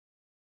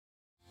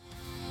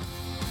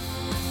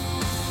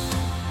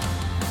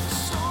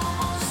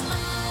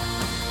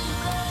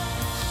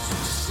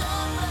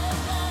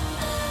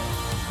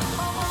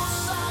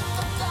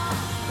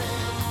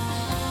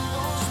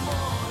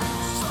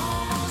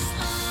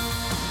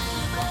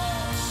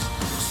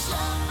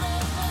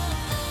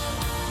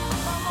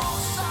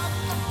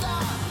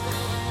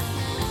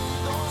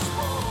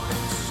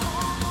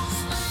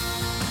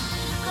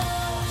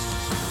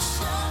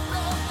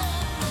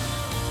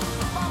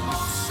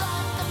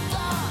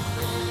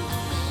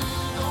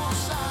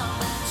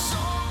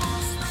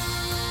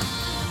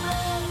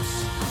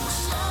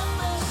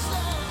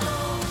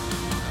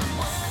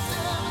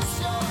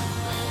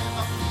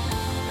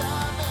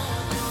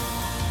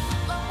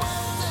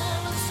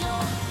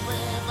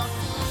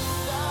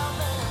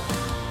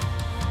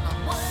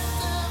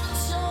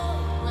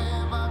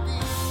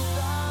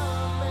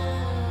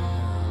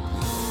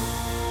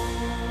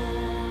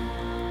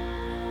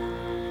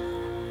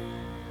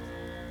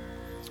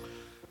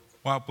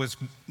Wow, pues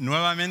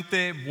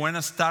nuevamente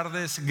buenas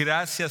tardes,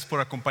 gracias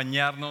por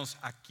acompañarnos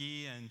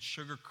aquí en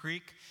Sugar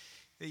Creek.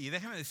 Y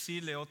déjeme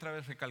decirle otra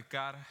vez,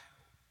 recalcar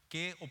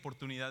qué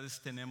oportunidades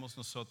tenemos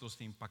nosotros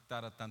de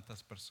impactar a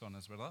tantas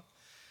personas, ¿verdad?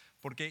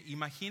 Porque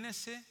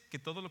imagínese que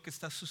todo lo que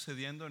está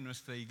sucediendo en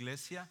nuestra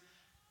iglesia,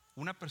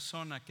 una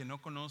persona que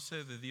no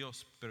conoce de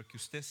Dios, pero que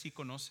usted sí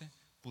conoce,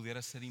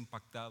 pudiera ser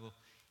impactado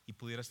y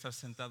pudiera estar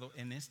sentado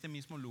en este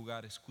mismo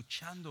lugar,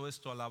 escuchando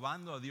esto,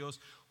 alabando a Dios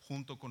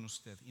junto con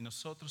usted. Y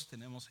nosotros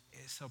tenemos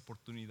esa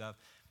oportunidad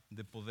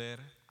de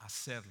poder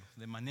hacerlo,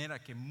 de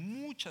manera que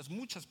muchas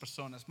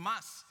personas,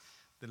 más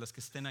de las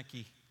que estén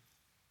aquí,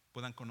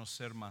 puedan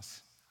conocer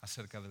más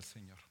acerca del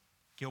Señor.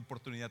 ¿Qué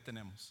oportunidad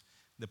tenemos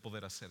de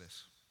poder hacer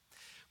eso?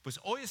 Pues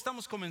hoy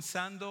estamos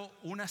comenzando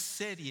una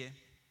serie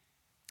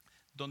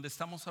donde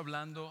estamos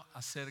hablando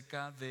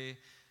acerca de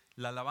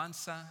la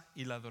alabanza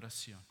y la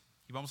adoración.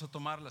 Y vamos a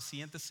tomar las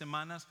siguientes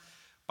semanas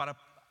para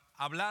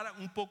hablar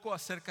un poco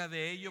acerca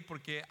de ello,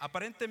 porque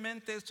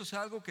aparentemente esto es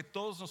algo que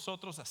todos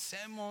nosotros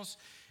hacemos,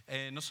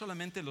 no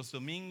solamente los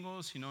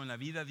domingos, sino en la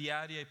vida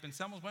diaria. Y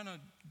pensamos, bueno,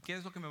 ¿qué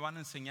es lo que me van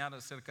a enseñar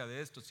acerca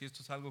de esto? Si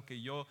esto es algo que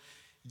yo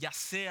ya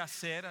sé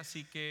hacer,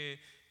 así que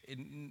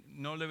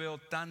no le veo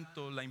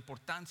tanto la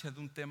importancia de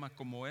un tema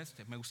como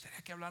este. Me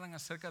gustaría que hablaran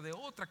acerca de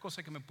otra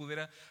cosa que me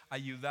pudiera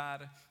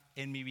ayudar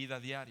en mi vida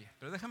diaria.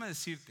 Pero déjame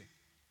decirte,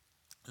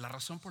 la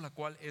razón por la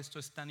cual esto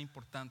es tan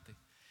importante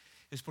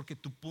es porque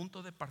tu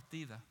punto de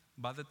partida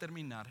va a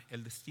determinar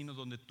el destino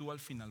donde tú al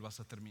final vas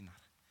a terminar.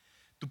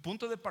 Tu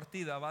punto de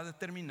partida va a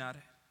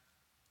determinar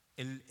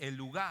el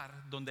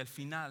lugar donde al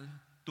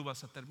final tú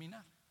vas a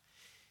terminar.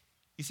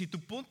 Y si tu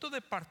punto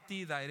de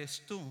partida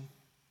eres tú,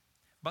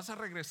 vas a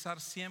regresar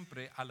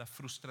siempre a la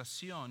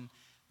frustración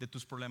de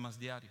tus problemas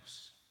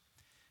diarios.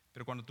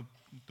 Pero cuando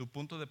tu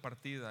punto de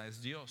partida es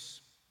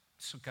Dios,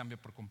 eso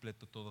cambia por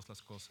completo todas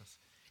las cosas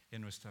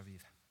en nuestra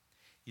vida.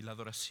 Y la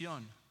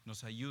adoración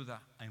nos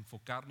ayuda a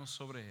enfocarnos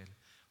sobre Él,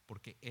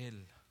 porque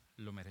Él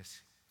lo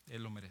merece.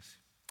 Él lo merece.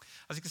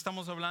 Así que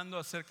estamos hablando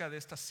acerca de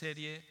esta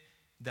serie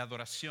de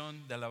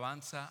adoración, de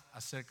alabanza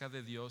acerca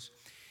de Dios.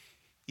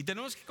 Y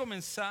tenemos que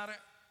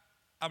comenzar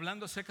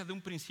hablando acerca de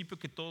un principio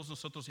que todos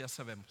nosotros ya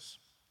sabemos.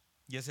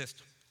 Y es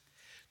esto: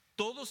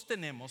 todos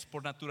tenemos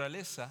por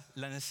naturaleza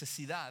la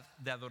necesidad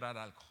de adorar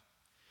algo.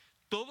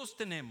 Todos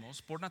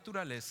tenemos por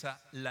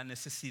naturaleza la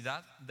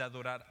necesidad de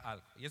adorar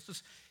algo. Y esto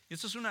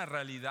es una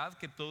realidad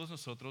que todos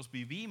nosotros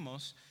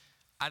vivimos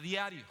a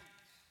diario.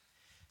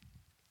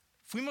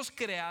 Fuimos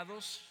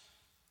creados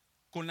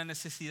con la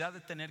necesidad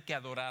de tener que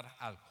adorar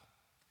algo.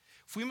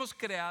 Fuimos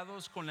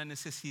creados con la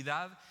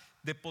necesidad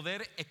de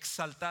poder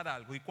exaltar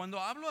algo. Y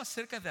cuando hablo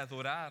acerca de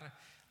adorar,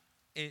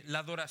 la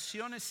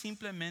adoración es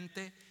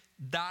simplemente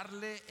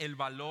darle el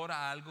valor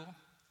a algo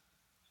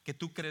que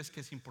tú crees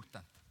que es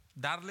importante.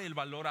 Darle el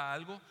valor a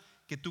algo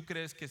que tú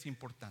crees que es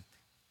importante.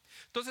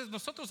 Entonces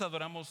nosotros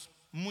adoramos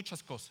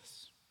muchas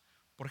cosas.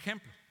 Por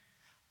ejemplo,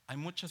 hay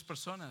muchas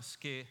personas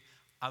que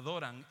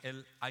adoran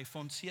el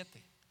iPhone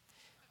 7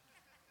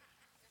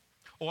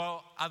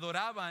 o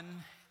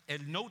adoraban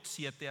el Note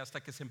 7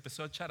 hasta que se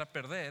empezó a echar a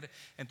perder.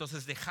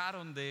 Entonces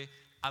dejaron de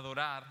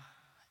adorar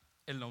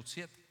el Note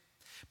 7.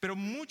 Pero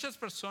muchas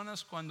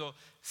personas cuando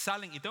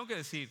salen, y tengo que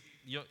decir,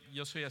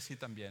 yo soy así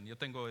también, yo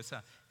tengo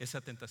esa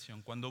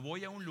tentación. Cuando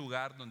voy a un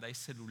lugar donde hay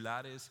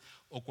celulares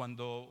o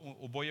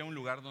voy a un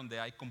lugar donde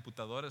hay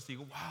computadoras,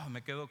 digo, wow,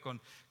 me quedo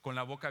con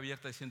la boca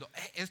abierta diciendo,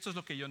 esto es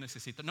lo que yo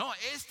necesito. No,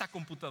 esta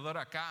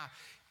computadora acá,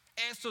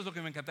 esto es lo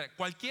que me encanta.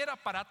 Cualquier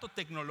aparato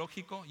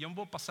tecnológico, yo me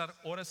voy a pasar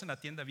horas en la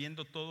tienda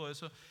viendo todo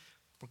eso,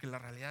 porque la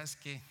realidad es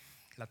que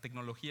la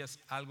tecnología es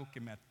algo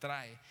que me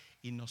atrae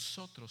y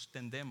nosotros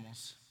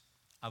tendemos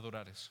a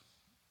adorar eso.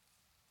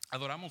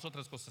 Adoramos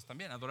otras cosas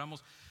también.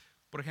 Adoramos,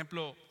 por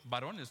ejemplo,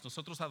 varones,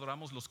 nosotros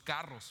adoramos los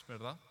carros,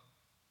 ¿verdad?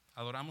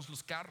 Adoramos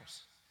los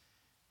carros.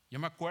 Yo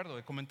me acuerdo,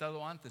 he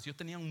comentado antes, yo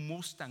tenía un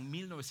Mustang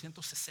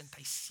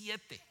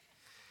 1967.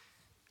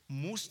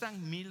 Mustang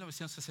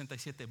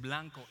 1967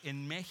 blanco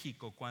en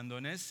México, cuando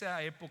en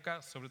esa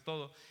época, sobre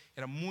todo,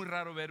 era muy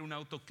raro ver un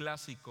auto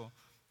clásico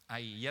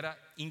ahí y era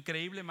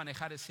increíble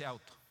manejar ese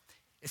auto,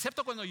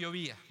 excepto cuando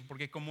llovía,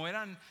 porque como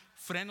eran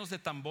frenos de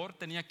tambor,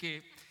 tenía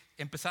que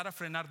empezar a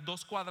frenar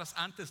 2 cuadras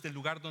antes del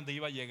lugar donde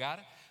iba a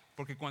llegar,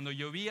 porque cuando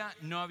llovía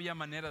no había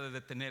manera de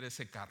detener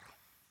ese carro.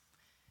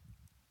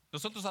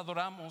 Nosotros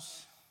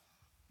adoramos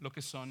lo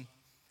que son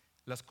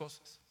las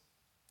cosas.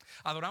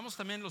 Adoramos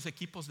también los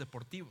equipos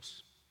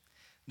deportivos.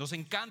 Nos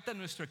encanta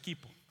nuestro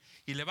equipo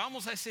y le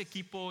vamos a ese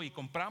equipo y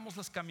compramos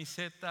las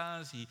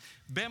camisetas y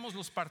vemos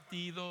los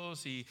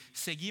partidos y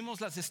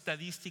seguimos las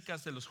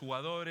estadísticas de los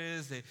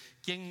jugadores, de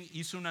quién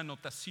hizo una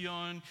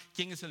anotación,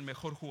 quién es el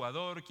mejor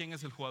jugador, quién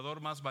es el jugador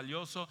más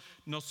valioso.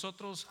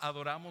 Nosotros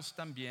adoramos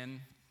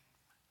también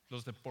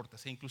los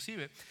deportes e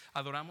inclusive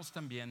adoramos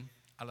también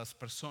a las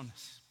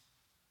personas.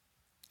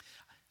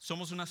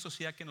 Somos una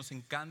sociedad que nos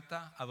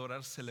encanta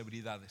adorar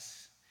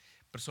celebridades,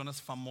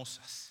 personas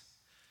famosas.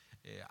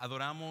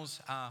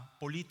 Adoramos a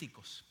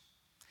políticos.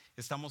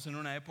 Estamos en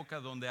una época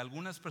donde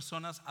algunas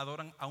personas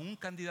adoran a un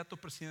candidato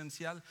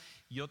presidencial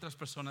y otras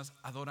personas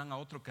adoran a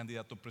otro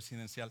candidato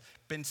presidencial,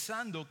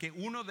 pensando que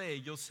uno de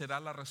ellos será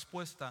la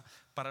respuesta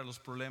para los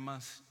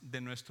problemas de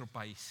nuestro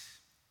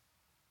país.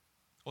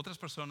 Otras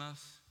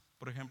personas,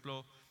 por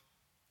ejemplo,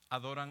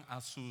 adoran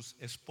a sus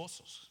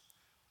esposos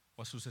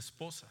o a sus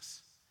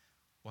esposas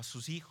o a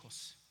sus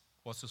hijos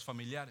o a sus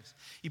familiares.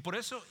 Y por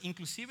eso,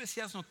 inclusive si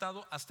has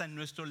notado, hasta en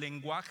nuestro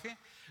lenguaje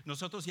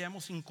nosotros ya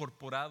hemos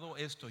incorporado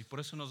esto. Y por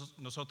eso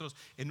nosotros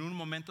en un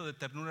momento de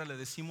ternura le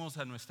decimos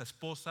a nuestra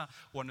esposa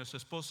o a nuestro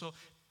esposo: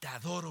 te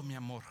adoro, mi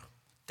amor,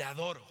 te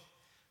adoro.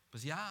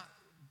 Pues ya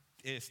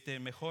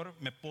mejor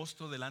me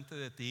postro delante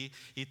de ti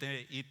y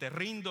te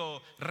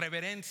rindo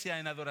reverencia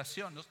en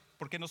adoración.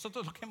 Porque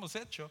nosotros lo que hemos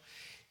hecho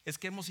es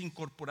que hemos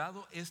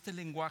incorporado este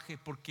lenguaje,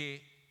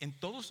 porque en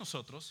todos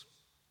nosotros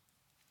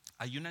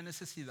hay una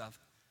necesidad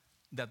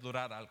de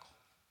adorar algo.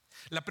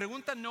 La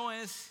pregunta no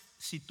es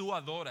si tú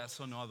adoras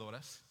o no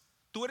adoras.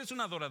 Tú eres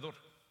un adorador.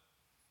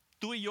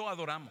 Tú y yo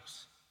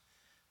adoramos.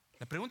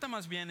 La pregunta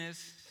más bien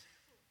es: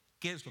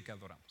 ¿qué es lo que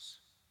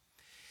adoramos?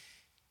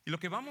 Y lo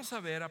que vamos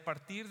a ver a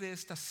partir de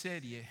esta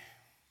serie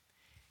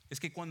es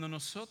que cuando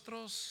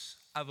nosotros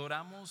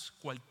adoramos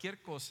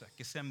cualquier cosa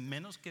que sea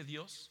menos que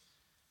Dios,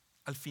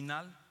 al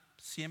final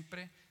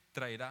siempre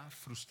traerá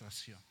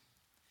frustración.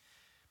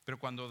 Pero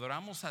cuando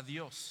adoramos a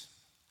Dios,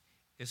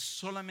 es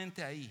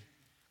solamente ahí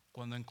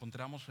cuando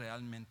encontramos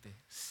realmente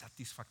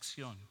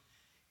satisfacción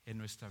en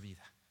nuestra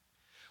vida.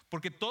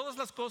 Porque todas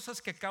las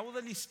cosas que acabo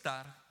de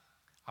listar,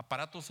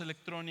 aparatos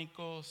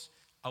electrónicos,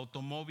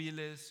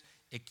 automóviles,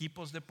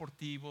 equipos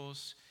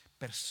deportivos,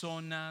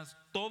 personas,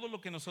 todo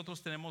lo que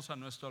nosotros tenemos a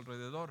nuestro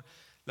alrededor,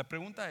 la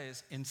pregunta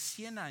es: en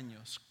 100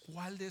 años,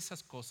 ¿cuál de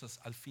esas cosas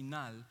al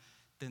final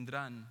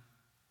tendrán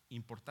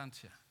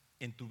importancia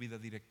en tu vida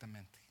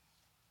directamente?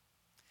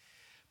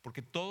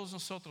 Porque todos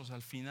nosotros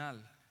al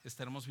final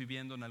estaremos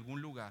viviendo en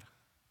algún lugar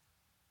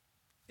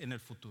en el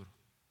futuro.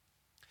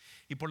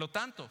 Y por lo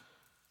tanto,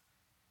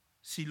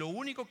 si lo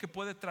único que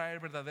puede traer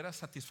verdadera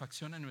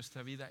satisfacción en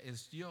nuestra vida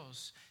es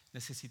Dios,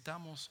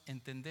 necesitamos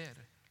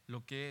entender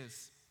lo que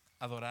es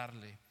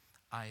adorarle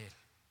a Él.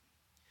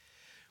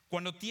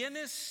 Cuando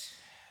tienes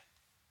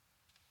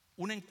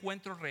un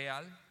encuentro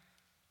real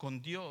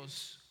con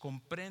Dios,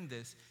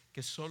 comprendes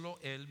que solo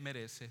Él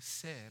merece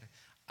ser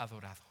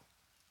adorado.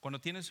 Cuando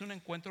tienes un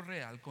encuentro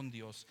real con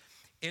Dios,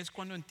 es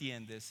cuando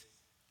entiendes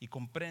y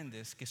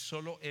comprendes que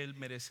solo Él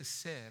merece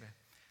ser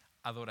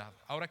adorado.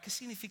 Ahora, ¿qué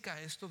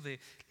significa esto de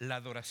la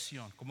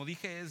adoración? Como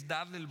dije, es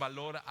darle el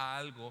valor a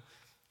algo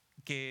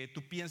que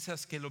tú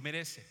piensas que lo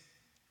merece.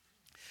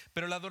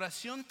 Pero la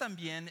adoración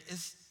también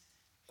es,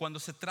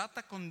 cuando se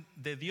trata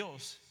de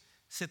Dios,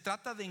 se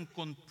trata de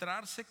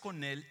encontrarse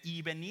con Él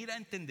y venir a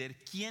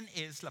entender quién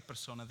es la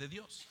persona de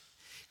Dios,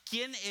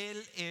 quién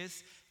Él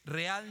es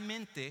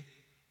realmente.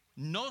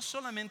 No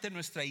solamente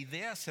nuestra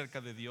idea acerca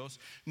de Dios,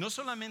 no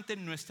solamente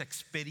nuestra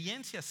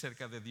experiencia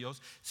acerca de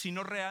Dios,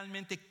 sino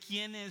realmente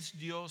quién es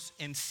Dios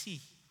en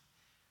sí.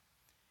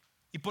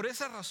 Y por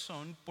esa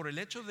razón, por el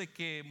hecho de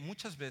que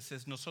muchas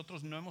veces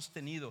nosotros no hemos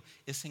tenido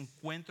ese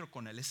encuentro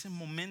con Él, ese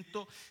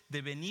momento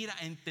de venir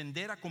a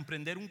entender, a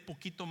comprender un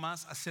poquito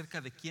más acerca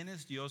de quién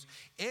es Dios,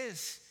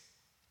 es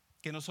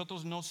que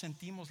nosotros no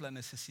sentimos la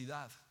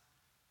necesidad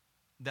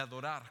de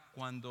adorar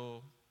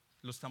cuando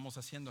lo estamos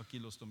haciendo aquí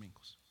los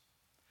domingos.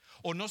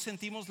 O no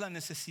sentimos la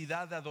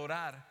necesidad de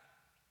adorar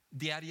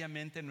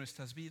diariamente en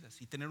nuestras vidas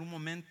y tener un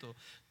momento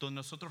donde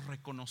nosotros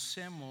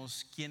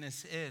reconocemos quién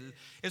es Él.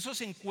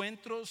 Esos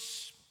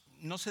encuentros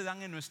no se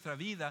dan en nuestra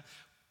vida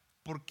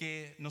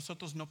porque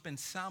nosotros no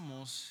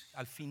pensamos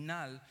al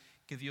final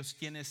que Dios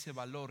tiene ese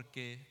valor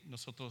que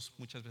nosotros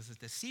muchas veces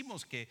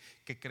decimos que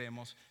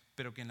creemos,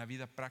 pero que en la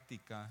vida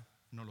práctica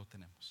no lo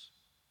tenemos.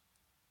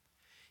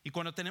 Y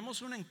cuando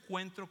tenemos un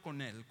encuentro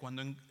con Él,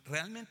 cuando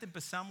realmente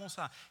empezamos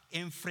a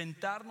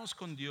enfrentarnos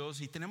con Dios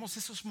y tenemos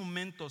esos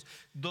momentos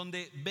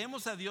donde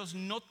vemos a Dios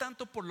no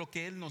tanto por lo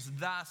que Él nos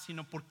da,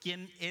 sino por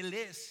quien Él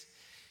es,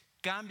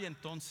 cambia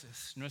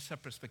entonces nuestra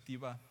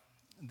perspectiva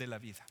de la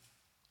vida.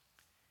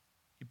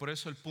 Y por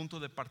eso el punto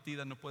de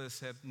partida no puede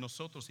ser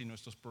nosotros y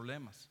nuestros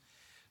problemas.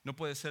 No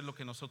puede ser lo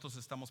que nosotros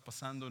estamos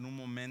pasando en un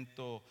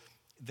momento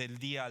del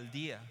día al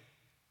día,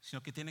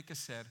 sino que tiene que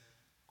ser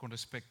con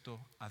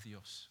respecto a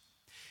Dios.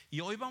 Y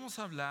hoy vamos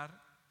a hablar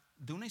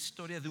de una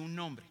historia de un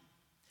hombre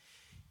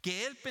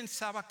que él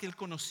pensaba que él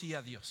conocía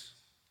a Dios,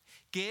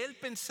 que él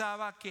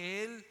pensaba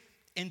que él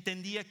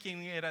entendía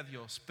quién era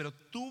Dios, pero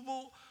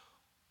tuvo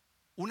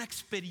una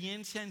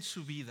experiencia en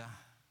su vida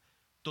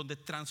donde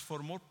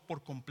transformó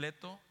por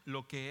completo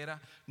lo que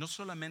era no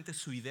solamente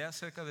su idea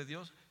acerca de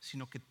Dios,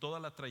 sino que toda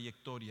la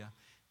trayectoria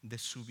de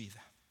su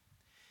vida.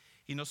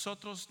 Y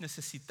nosotros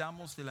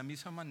necesitamos de la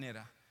misma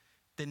manera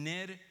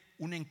tener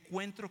un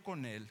encuentro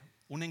con Él,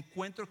 un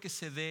encuentro que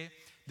se dé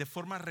de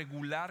forma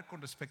regular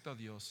con respecto a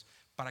Dios,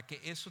 para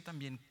que eso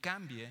también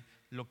cambie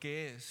lo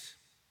que es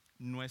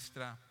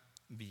nuestra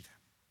vida.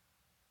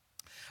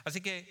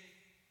 Así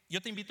que yo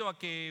te invito a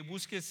que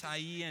busques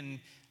ahí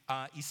en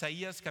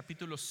Isaías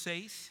capítulo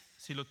 6,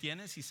 Si lo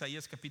tienes,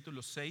 Isaías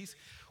capítulo 6,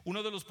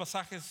 uno de los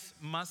pasajes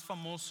más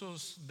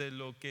famosos de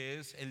lo que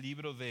es el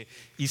libro de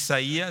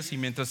Isaías. Y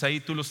mientras ahí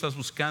tú lo estás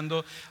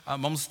buscando,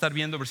 vamos a estar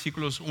viendo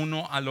versículos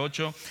 1 al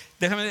 8.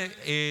 Déjame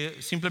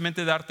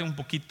simplemente darte un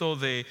poquito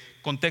de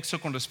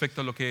contexto con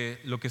respecto a lo que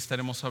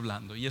estaremos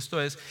hablando. Y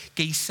esto es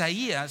que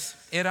Isaías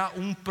era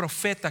un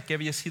profeta que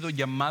había sido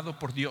llamado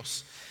por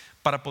Dios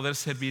para poder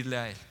servirle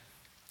a él.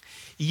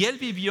 Y él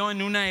vivió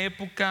en una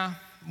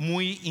época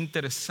muy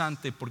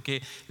interesante,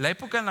 porque la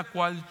época en la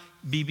cual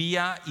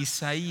vivía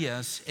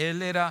Isaías,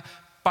 él era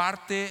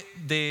parte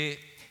de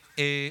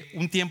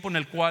un tiempo en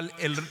el cual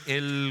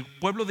el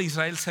pueblo de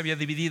Israel se había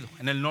dividido.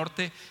 En el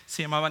norte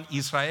se llamaban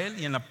Israel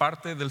y en la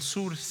parte del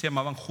sur se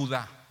llamaban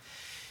Judá.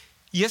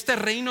 Y este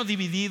reino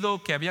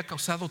dividido que había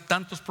causado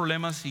tantos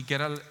problemas y que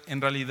era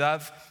en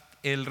realidad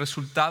el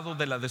resultado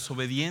de la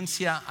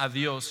desobediencia a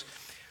Dios,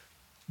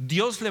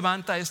 Dios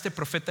levanta a este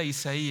profeta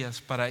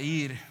Isaías para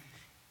ir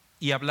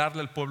y hablarle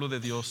al pueblo de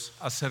Dios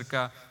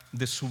acerca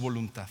de su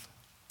voluntad.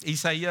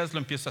 Isaías lo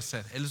empieza a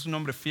hacer. Él es un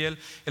hombre fiel,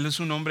 él es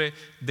un hombre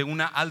de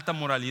una alta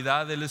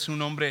moralidad, él es un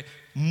hombre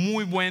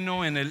muy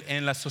bueno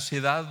en la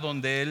sociedad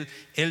donde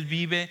él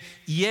vive,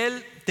 y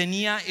él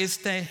tenía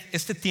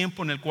este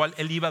tiempo en el cual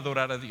él iba a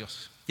adorar a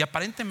Dios. Y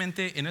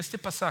aparentemente en este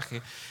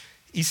pasaje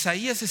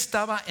Isaías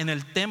estaba en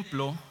el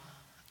templo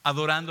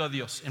adorando a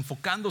Dios,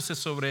 enfocándose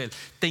sobre él,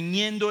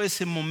 teniendo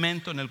ese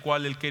momento en el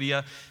cual él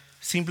quería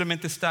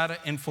simplemente estar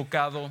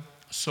enfocado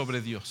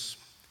sobre Dios.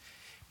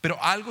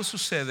 Pero algo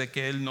sucede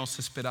que él no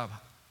se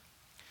esperaba.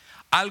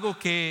 Algo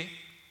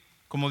que,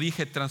 como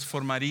dije,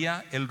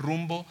 transformaría el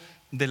rumbo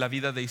de la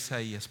vida de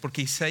Isaías.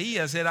 Porque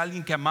Isaías era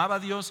alguien que amaba a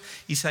Dios.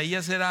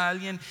 Isaías era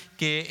alguien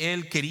que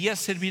él quería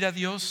servir a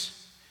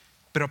Dios.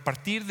 Pero a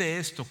partir de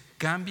esto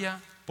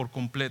cambia por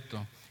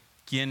completo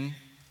quién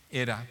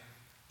era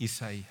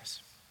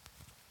Isaías.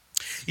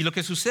 Y lo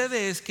que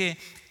sucede es que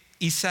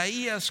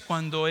Isaías,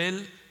 cuando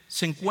él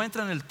se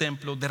encuentra en el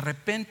templo, de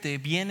repente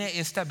viene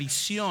esta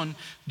visión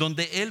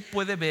donde él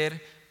puede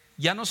ver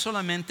ya no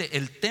solamente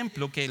el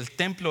templo, que el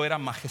templo era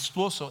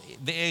majestuoso,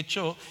 de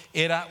hecho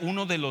era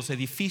uno de los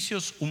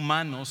edificios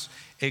humanos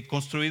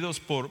construidos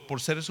por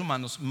seres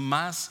humanos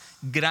más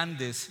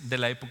grandes de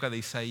la época de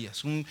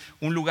Isaías, un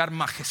lugar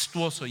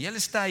majestuoso. Y él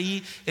está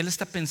ahí, él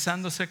está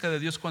pensando acerca de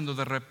Dios, cuando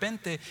de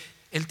repente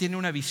él tiene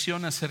una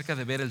visión acerca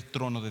de ver el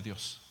trono de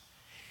Dios.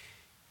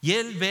 Y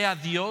él ve a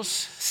Dios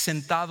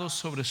sentado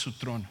sobre su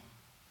trono.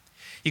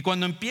 Y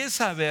cuando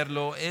empieza a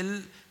verlo,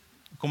 él,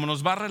 como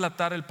nos va a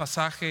relatar el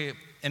pasaje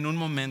en un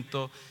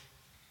momento,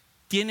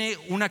 tiene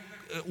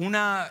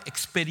una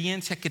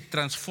experiencia que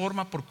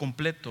transforma por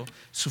completo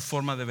su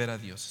forma de ver a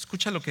Dios.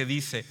 Escucha lo que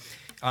dice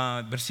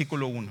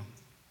versículo 1.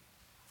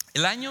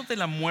 El año de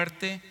la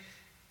muerte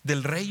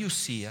del rey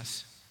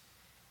Usías,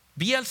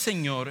 vi al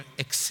Señor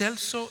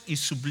excelso y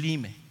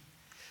sublime,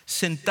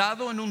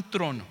 sentado en un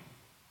trono.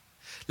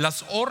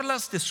 Las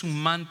orlas de su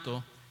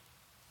manto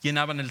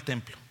llenaban el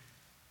templo.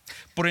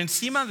 Por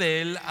encima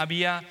de él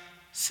había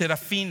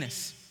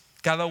serafines,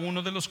 cada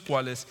uno de los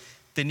cuales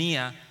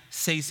tenía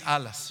 6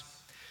 alas.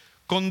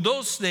 Con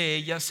 2 de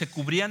ellas se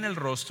cubrían el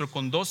rostro,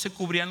 con 2 se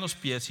cubrían los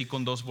pies y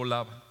con 2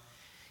 volaban.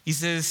 Y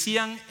se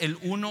decían el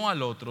uno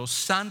al otro: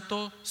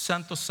 Santo,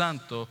 santo,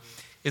 santo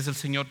es el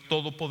Señor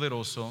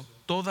Todopoderoso,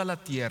 toda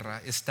la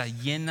tierra está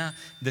llena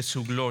de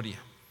su gloria.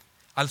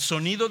 Al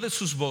sonido de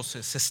sus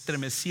voces se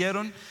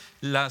estremecieron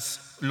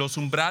los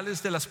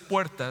umbrales de las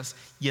puertas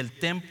y el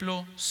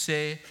templo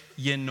se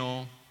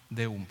llenó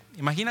de humo.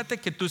 Imagínate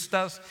que tú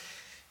estás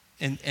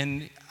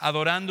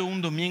adorando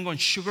un domingo en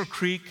Sugar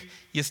Creek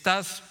y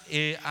estás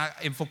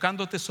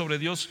enfocándote sobre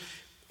Dios,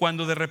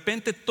 cuando de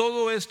repente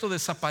todo esto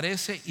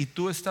desaparece y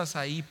tú estás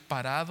ahí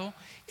parado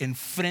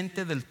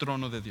enfrente del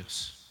trono de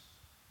Dios.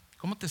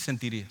 ¿Cómo te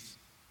sentirías?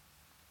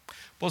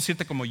 Puedo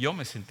decirte cómo yo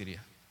me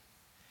sentiría.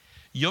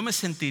 Yo me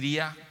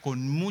sentiría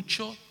con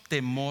mucho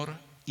temor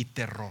y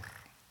terror.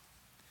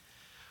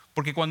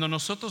 Porque cuando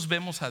nosotros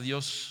vemos a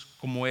Dios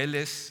como Él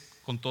es,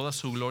 con toda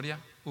su gloria,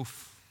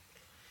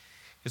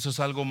 eso es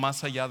algo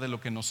más allá de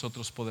lo que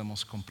nosotros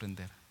podemos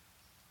comprender.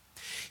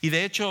 Y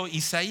de hecho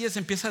Isaías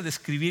empieza a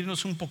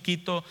describirnos un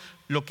poquito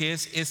lo que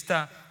es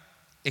esta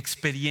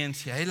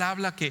experiencia. Él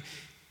habla que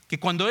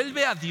cuando él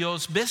ve a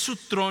Dios, ve su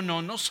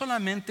trono no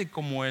solamente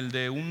como el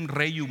de un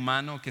rey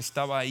humano que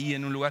estaba ahí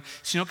en un lugar,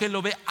 sino que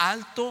lo ve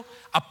alto,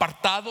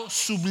 apartado,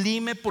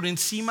 sublime, por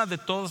encima de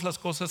todas las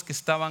cosas que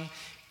estaban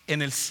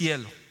en el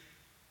cielo.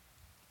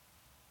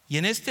 Y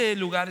en este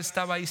lugar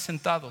estaba ahí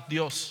sentado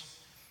Dios,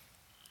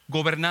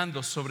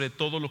 gobernando sobre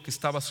todo lo que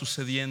estaba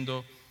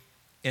sucediendo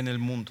en el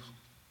mundo.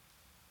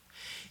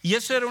 Y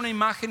eso era una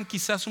imagen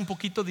quizás un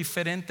poquito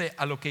diferente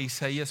a lo que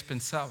Isaías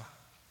pensaba.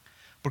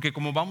 Porque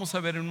como vamos a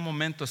ver en un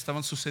momento,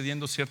 estaban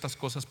sucediendo ciertas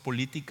cosas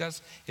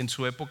políticas en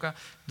su época,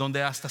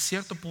 donde hasta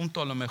cierto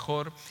punto a lo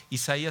mejor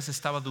Isaías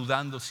estaba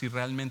dudando si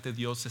realmente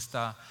Dios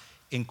está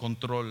en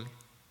control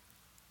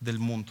del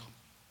mundo.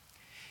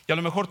 Y a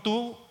lo mejor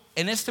tú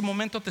en este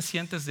momento te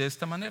sientes de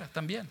esta manera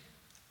también.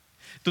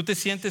 Tú te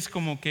sientes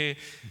como que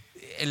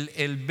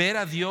el ver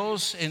a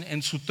Dios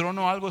en su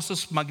trono, algo, eso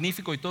es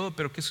magnífico y todo,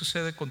 pero ¿qué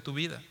sucede con tu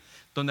vida?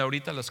 Donde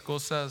ahorita las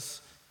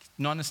cosas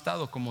no han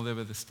estado como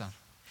debe de estar.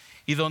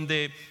 Y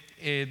donde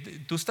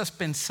tú estás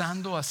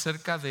pensando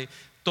acerca de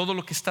todo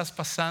lo que estás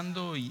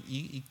pasando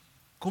y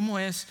cómo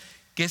es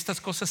que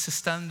estas cosas se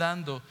están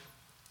dando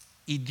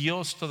y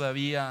Dios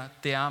todavía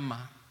te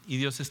ama y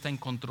Dios está en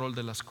control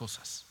de las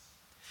cosas.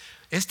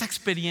 Esta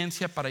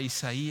experiencia para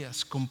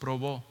Isaías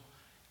comprobó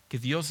que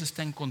Dios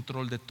está en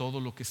control de todo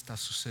lo que está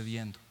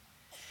sucediendo.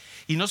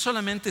 Y no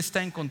solamente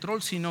está en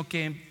control, sino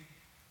que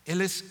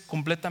Él es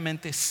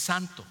completamente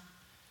santo,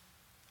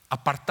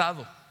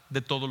 apartado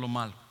de todo lo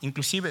malo.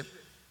 Inclusive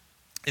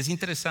es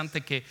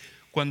interesante que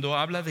cuando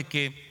habla de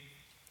que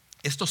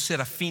estos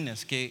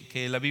serafines,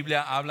 que la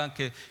Biblia habla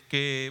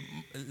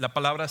que la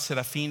palabra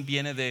serafín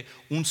viene de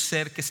un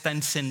ser que está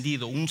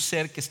encendido, un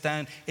ser que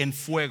está en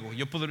fuego.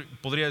 Yo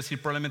podría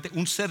decir probablemente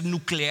un ser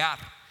nuclear,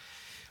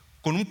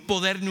 con un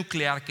poder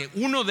nuclear, que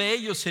uno de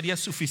ellos sería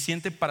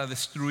suficiente para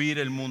destruir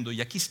el mundo. Y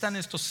aquí están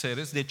estos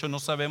seres. De hecho no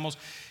sabemos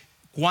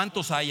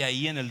cuántos hay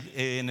ahí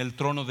en el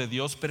trono de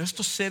Dios, pero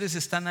estos seres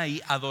están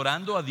ahí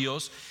adorando a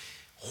Dios.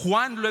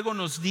 Juan luego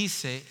nos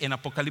dice en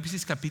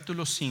Apocalipsis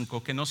capítulo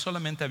 5 que no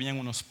solamente habían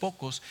unos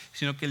pocos,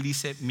 sino que él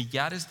dice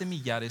millares de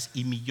millares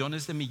y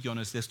millones de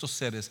millones de estos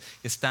seres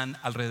están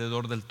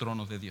alrededor del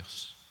trono de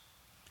Dios.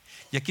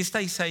 Y aquí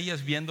está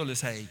Isaías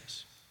viéndoles a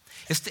ellos,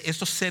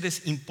 estos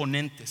seres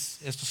imponentes,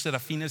 estos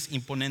serafines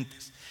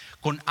imponentes,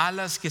 con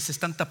alas que se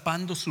están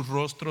tapando sus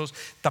rostros,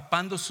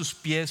 tapando sus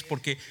pies,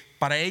 porque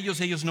para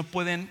ellos no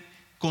pueden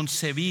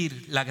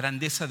concebir la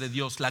grandeza de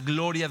Dios, la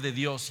gloria de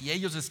Dios, y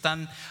ellos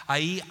están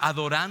ahí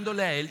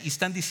adorándole a Él y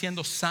están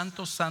diciendo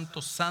santo,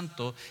 santo,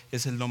 santo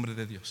es el nombre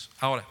de Dios.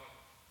 Ahora,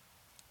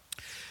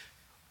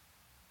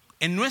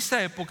 en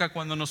nuestra época,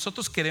 cuando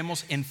nosotros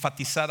queremos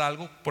enfatizar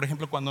algo, por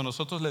ejemplo, cuando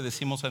nosotros le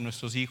decimos a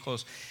nuestros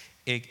hijos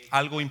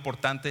algo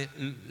importante,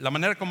 la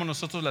manera como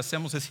nosotros lo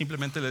hacemos es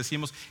simplemente le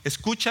decimos: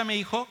 escúchame,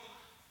 hijo,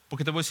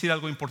 porque te voy a decir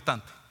algo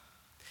importante.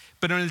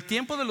 Pero en el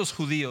tiempo de los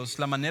judíos,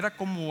 la manera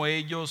como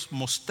ellos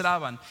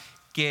mostraban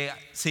que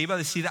se iba a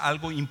decir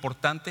algo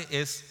importante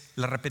es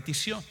la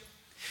repetición.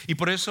 Y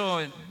por eso,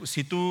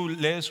 si tú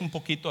lees un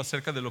poquito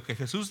acerca de lo que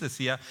Jesús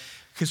decía,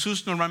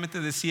 Jesús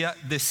normalmente decía: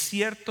 de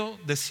cierto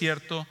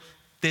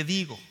te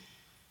digo.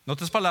 En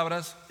otras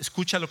palabras,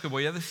 escucha lo que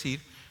voy a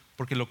decir,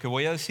 porque lo que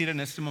voy a decir en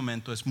este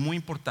momento es muy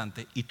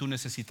importante y tú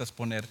necesitas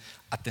poner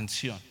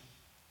atención.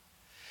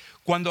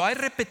 Cuando hay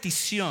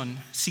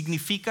repetición,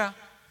 significa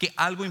que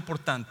algo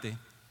importante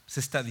se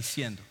está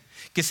diciendo,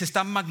 que se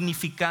está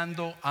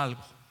magnificando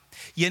algo.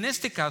 Y en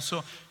este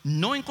caso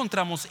no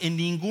encontramos en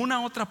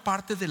ninguna otra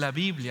parte de la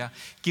Biblia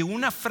que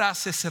una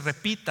frase se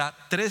repita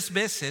 3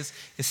 veces,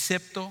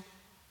 excepto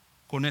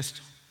con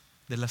esto,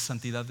 de la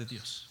santidad de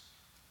Dios.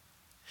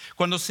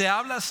 Cuando se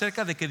habla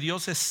acerca de que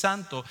Dios es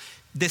santo,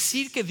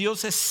 decir que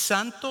Dios es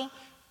santo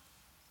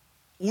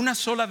una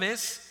sola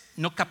vez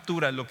no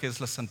captura lo que es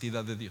la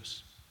santidad de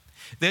Dios.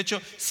 De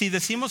hecho, si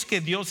decimos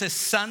que Dios es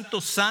santo,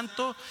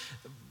 santo,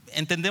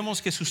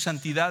 entendemos que su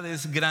santidad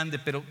es grande,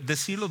 pero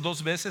decirlo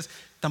 2 veces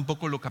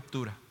tampoco lo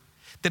captura.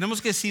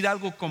 Tenemos que decir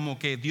algo como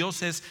que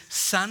Dios es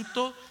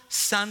santo,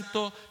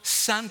 santo,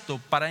 santo,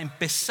 para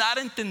empezar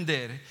a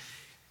entender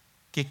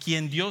que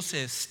quien Dios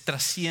es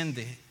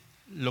trasciende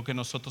lo que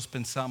nosotros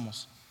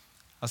pensamos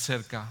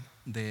acerca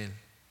de Él.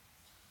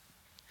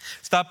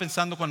 Estaba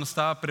pensando cuando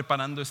estaba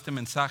preparando este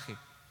mensaje,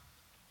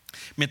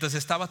 mientras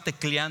estaba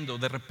tecleando,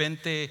 de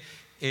repente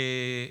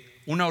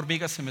una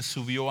hormiga se me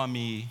subió a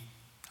mi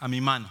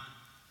mano,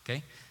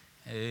 ¿okay?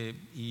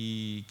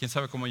 Y quién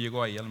sabe cómo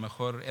llegó ahí. A lo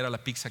mejor era la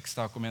pizza que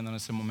estaba comiendo en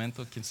ese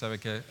momento, quién sabe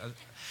qué.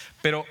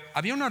 Pero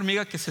había una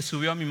hormiga que se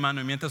subió a mi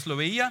mano, y mientras lo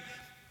veía,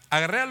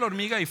 agarré a la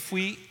hormiga y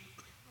fui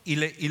y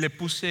le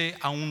puse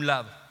a un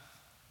lado.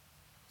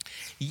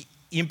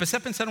 Y empecé a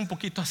pensar un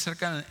poquito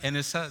acerca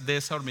de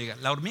esa hormiga.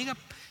 La hormiga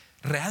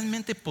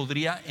realmente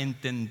podría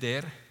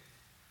entender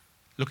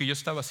lo que yo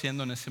estaba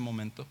haciendo en ese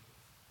momento.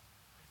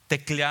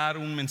 Teclear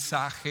un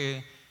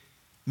mensaje,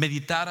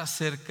 meditar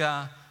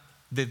acerca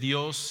de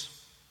Dios,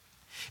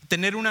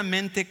 tener una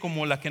mente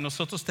como la que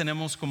nosotros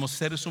tenemos como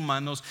seres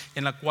humanos,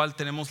 en la cual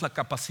tenemos la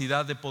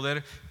capacidad de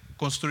poder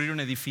construir un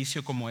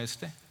edificio como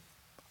este.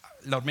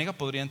 ¿La hormiga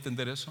podría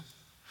entender eso?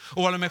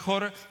 O a lo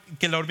mejor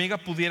que la hormiga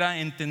pudiera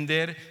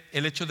entender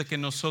el hecho de que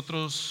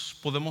nosotros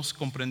podemos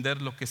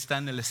comprender lo que está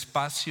en el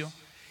espacio,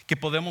 que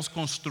podemos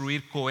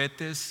construir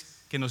cohetes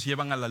que nos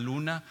llevan a la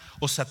luna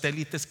o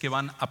satélites que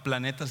van a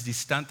planetas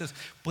distantes.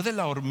 ¿Puede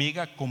la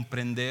hormiga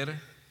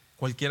comprender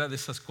cualquiera de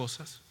esas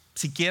cosas?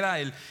 Siquiera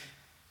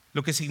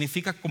lo que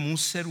significa como un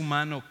ser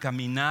humano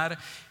caminar,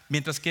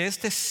 mientras que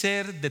este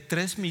ser de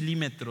 3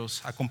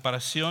 milímetros a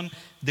comparación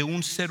de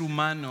un ser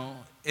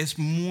humano es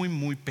muy,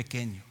 muy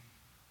pequeño.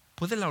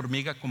 ¿Puede la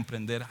hormiga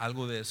comprender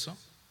algo de eso?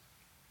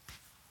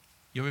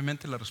 Y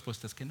obviamente la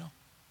respuesta es que no.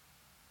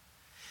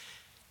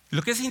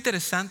 Lo que es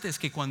interesante es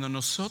que cuando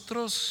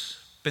nosotros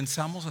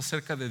pensamos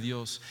acerca de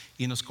Dios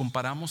y nos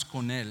comparamos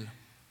con Él,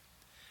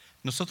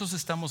 nosotros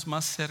estamos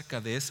más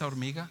cerca de esa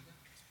hormiga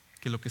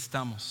que lo que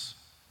estamos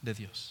de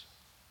Dios.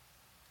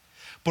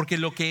 Porque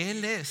lo que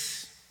Él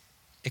es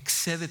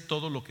excede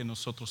todo lo que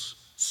nosotros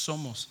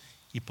somos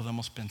y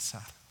podemos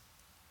pensar.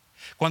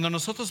 Cuando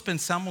nosotros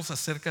pensamos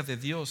acerca de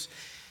Dios,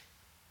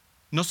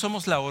 no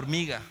somos la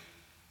hormiga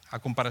a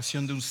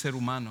comparación de un ser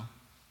humano.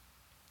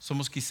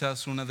 Somos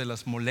quizás una de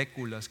las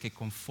moléculas que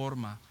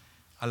conforma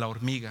a la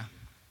hormiga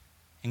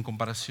en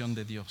comparación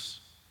de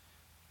Dios.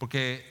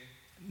 Porque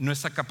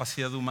nuestra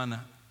capacidad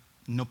humana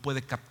no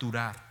puede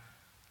capturar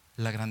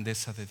la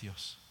grandeza de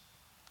Dios.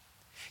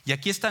 Y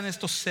aquí están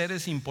estos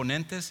seres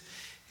imponentes,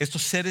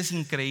 estos seres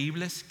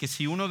increíbles, que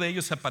si uno de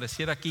ellos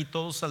apareciera aquí,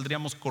 todos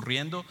saldríamos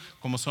corriendo,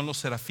 como son los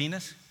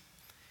serafines.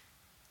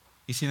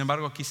 Y sin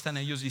embargo, aquí están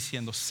ellos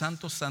diciendo: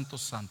 santo, santo,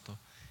 santo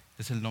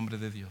es el nombre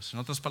de Dios. En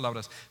otras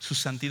palabras, su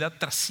santidad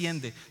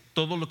trasciende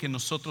todo lo que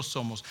nosotros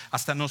somos.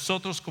 Hasta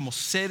nosotros como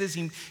seres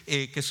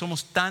que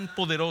somos tan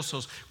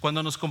poderosos,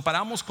 cuando nos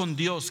comparamos con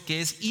Dios,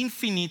 que es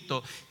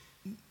infinito,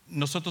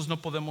 nosotros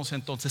no podemos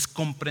entonces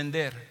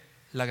comprender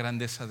la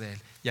grandeza de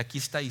Él. Y aquí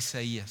está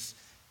Isaías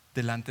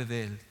delante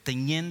de Él,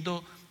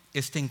 teniendo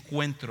este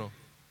encuentro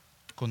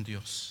con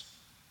Dios.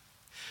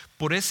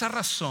 Por esa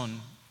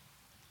razón,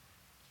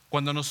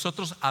 cuando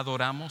nosotros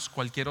adoramos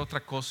cualquier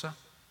otra cosa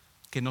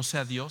que no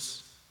sea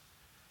Dios,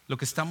 lo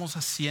que estamos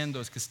haciendo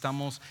es que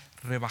estamos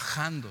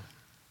rebajando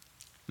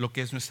lo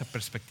que es nuestra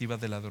perspectiva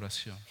de la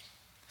adoración.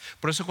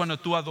 Por eso cuando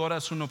tú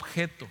adoras un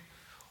objeto,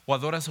 o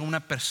adoras a una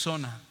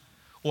persona,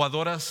 o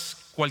adoras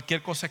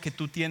cualquier cosa que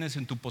tú tienes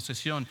en tu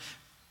posesión,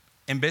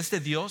 en vez de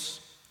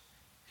Dios,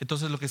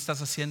 entonces lo que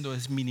estás haciendo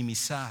es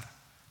minimizar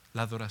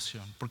la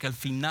adoración. Porque al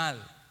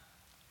final,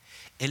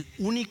 el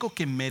único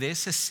que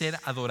merece ser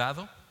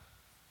adorado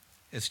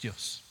es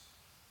Dios.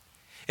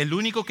 El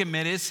único que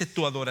merece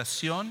tu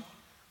adoración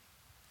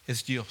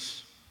es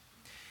Dios.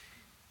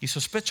 Y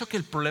sospecho que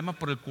el problema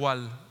por el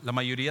cual la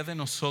mayoría de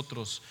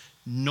nosotros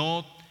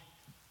no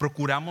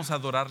procuramos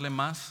adorarle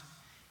más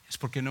es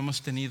porque no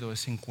hemos tenido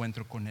ese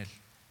encuentro con Él,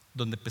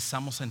 donde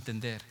empezamos a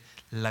entender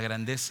la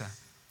grandeza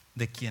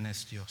de quién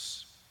es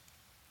Dios.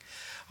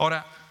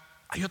 Ahora,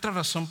 hay otra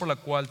razón por la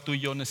cual tú y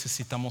yo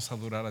necesitamos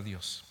adorar a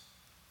Dios.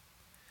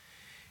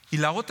 Y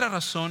la otra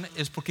razón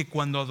es porque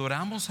cuando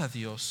adoramos a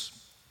Dios,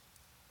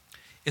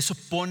 eso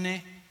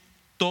pone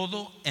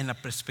todo en la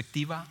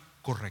perspectiva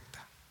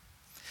correcta.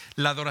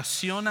 La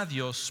adoración a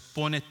Dios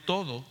pone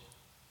todo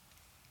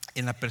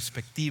en la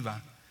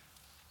perspectiva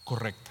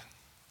correcta.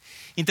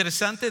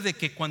 Interesante de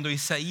que cuando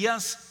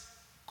Isaías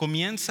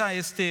comienza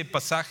este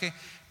pasaje,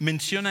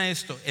 menciona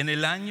esto: en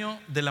el año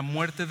de la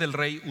muerte del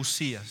rey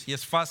Usías. Y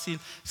es fácil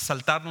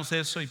saltarnos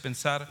eso y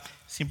pensar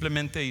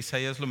simplemente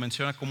Isaías lo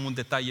menciona como un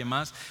detalle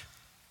más.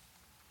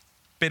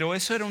 Pero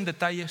eso era un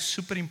detalle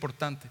súper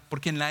importante,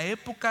 porque en la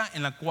época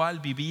en la cual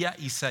vivía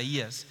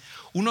Isaías,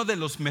 uno de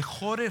los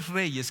mejores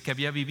reyes que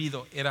había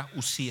vivido era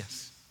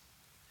Usías.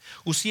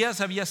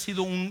 Usías había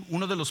sido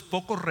uno de los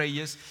pocos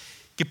reyes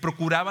que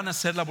procuraban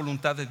hacer la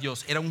voluntad de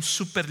Dios. Era un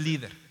super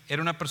líder.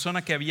 Era una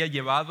persona que había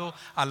llevado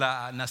a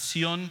la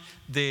nación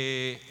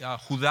de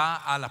Judá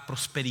a la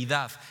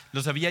prosperidad.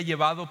 Los había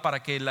llevado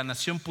para que la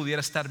nación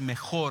pudiera estar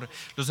mejor.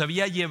 Los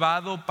había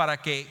llevado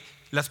para que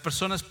las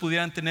personas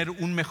pudieran tener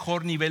un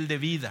mejor nivel de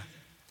vida.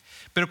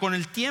 Pero con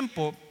el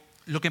tiempo,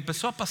 lo que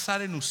empezó a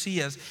pasar en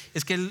Usías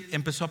es que él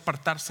empezó a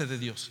apartarse de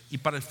Dios. Y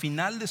para el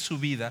final de su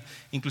vida,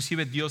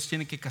 inclusive Dios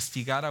tiene que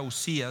castigar a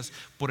Usías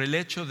por el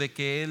hecho de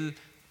que él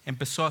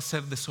empezó a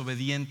ser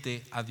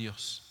desobediente a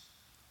Dios.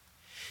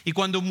 Y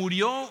cuando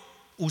murió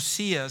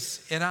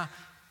Usías, era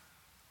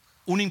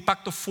un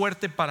impacto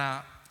fuerte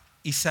para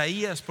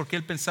Isaías, porque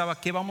él pensaba: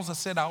 ¿qué vamos a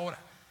hacer ahora?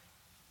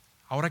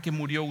 Ahora que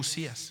murió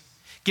Usías,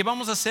 ¿qué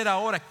vamos a hacer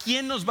ahora?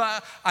 ¿Quién nos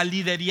va a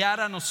liderar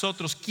a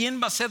nosotros?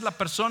 ¿Quién va a ser la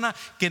persona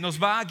que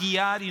nos va a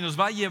guiar y nos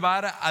va a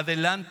llevar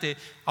adelante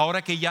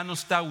ahora que ya no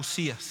está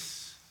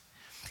Usías?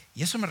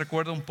 Y eso me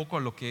recuerda un poco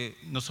a lo que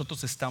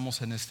nosotros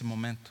estamos en este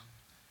momento,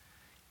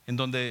 en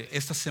donde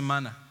esta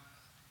semana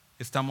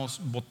estamos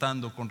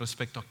votando con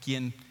respecto a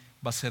quién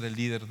va a ser el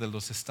líder de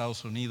los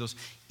Estados Unidos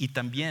y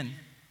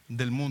también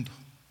del mundo.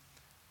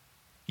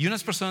 Y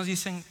unas personas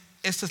dicen: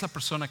 esta es la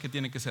persona que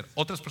tiene que ser.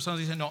 Otras personas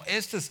dicen: no,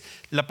 esta es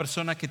la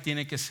persona que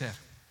tiene que ser.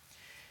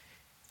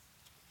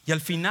 Y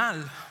al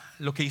final,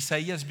 lo que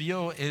Isaías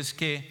vio es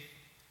que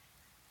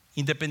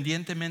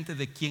independientemente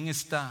de quién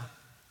está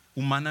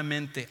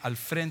humanamente al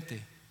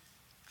frente,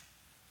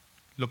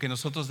 lo que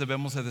nosotros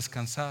debemos de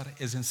descansar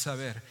es en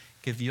saber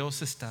que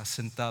Dios está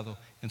sentado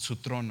en su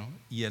trono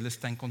y Él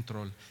está en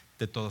control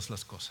de todas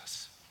las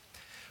cosas.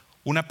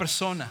 Una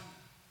persona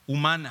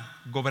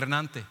humana,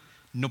 gobernante,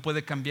 no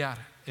puede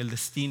cambiar el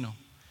destino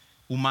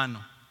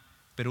humano,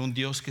 pero un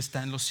Dios que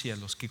está en los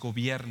cielos, que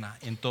gobierna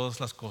en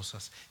todas las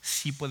cosas,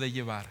 sí puede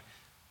llevar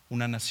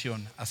una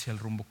nación hacia el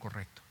rumbo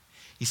correcto.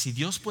 Y si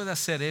Dios puede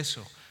hacer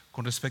eso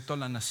con respecto a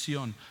la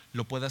nación,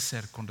 lo puede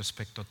hacer con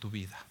respecto a tu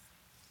vida.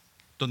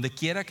 Donde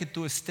quiera que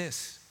tú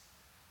estés,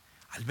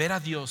 al ver a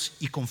Dios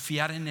y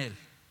confiar en Él,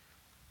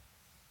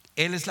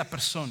 Él es la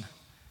persona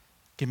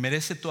que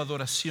merece tu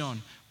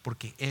adoración,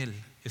 porque Él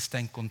está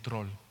en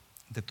control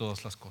de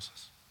todas las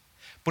cosas.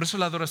 Por eso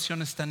la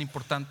adoración es tan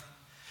importante,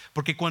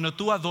 porque cuando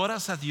tú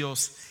adoras a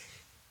Dios,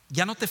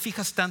 ya no te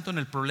fijas tanto en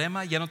el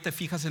problema, ya no te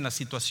fijas en la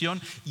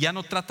situación, ya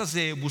no tratas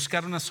de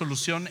buscar una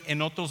solución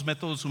en otros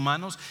métodos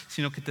humanos,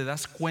 sino que te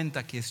das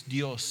cuenta que es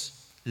Dios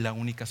la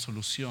única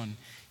solución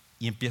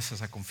y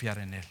empiezas a confiar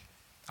en Él.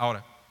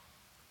 Ahora,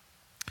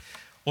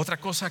 otra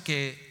cosa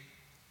que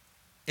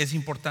es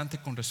importante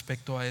con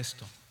respecto a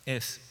esto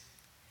es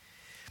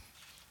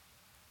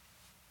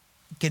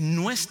que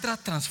nuestra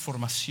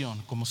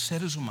transformación como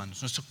seres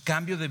humanos, nuestro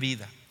cambio de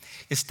vida,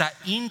 está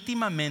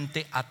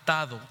íntimamente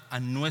atado a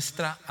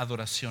nuestra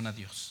adoración a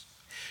Dios.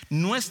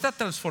 Nuestra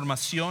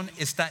transformación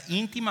está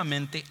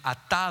íntimamente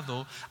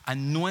atado a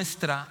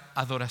nuestra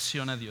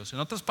adoración a Dios. En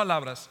otras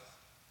palabras,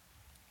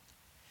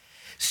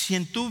 si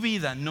en tu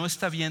vida no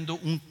está habiendo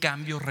un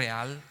cambio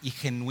real y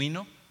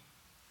genuino,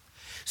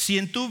 si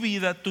en tu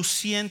vida tú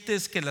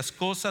sientes que las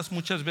cosas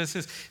muchas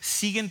veces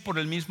siguen por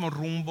el mismo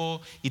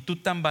rumbo y tú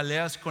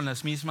tambaleas con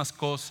las mismas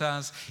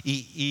cosas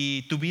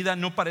y tu vida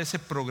no parece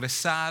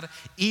progresar,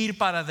 ir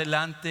para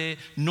adelante,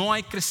 no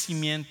hay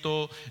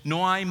crecimiento,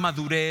 no hay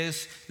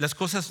madurez, las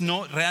cosas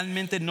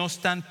realmente no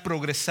están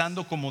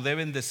progresando como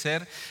deben de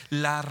ser,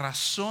 la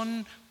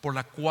razón por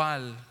la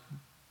cual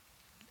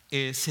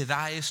se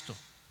da esto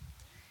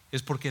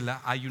es porque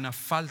hay una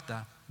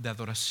falta de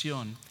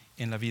adoración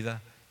en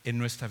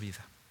nuestra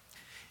vida,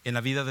 en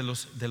la vida de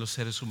los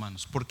seres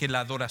humanos, porque la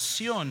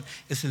adoración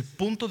es el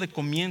punto de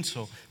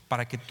comienzo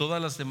para que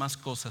todas las demás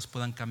cosas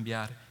puedan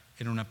cambiar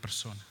en una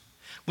persona.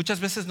 Muchas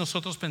veces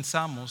nosotros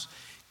pensamos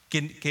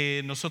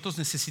que nosotros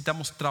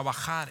necesitamos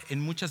trabajar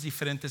en muchas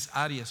diferentes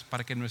áreas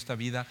para que nuestra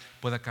vida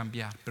pueda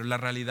cambiar, pero la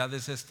realidad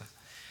es esta: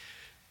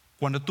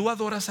 cuando tú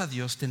adoras a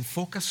Dios, te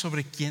enfocas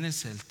sobre quién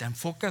es Él, te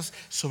enfocas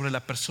sobre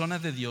la persona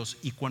de Dios,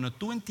 y cuando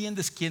tú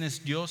entiendes quién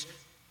es Dios,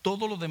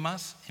 todo lo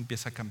demás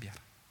empieza a cambiar.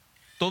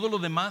 Todo lo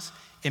demás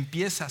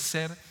empieza a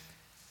ser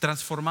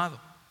transformado.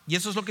 Y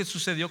eso es lo que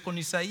sucedió con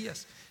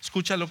Isaías.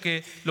 Escucha lo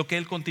que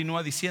él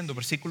continúa diciendo,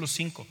 versículo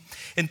 5.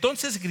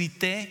 Entonces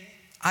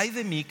grité: ay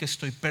de mí que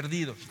estoy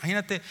perdido.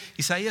 Imagínate,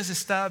 Isaías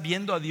está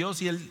viendo a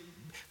Dios y él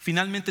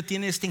finalmente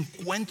tiene este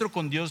encuentro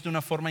con Dios de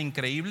una forma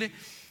increíble.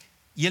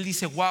 Y él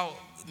dice: wow,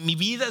 mi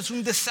vida es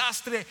un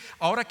desastre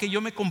ahora que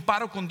yo me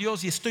comparo con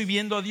Dios y estoy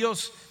viendo a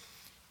Dios.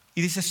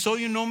 Y dice: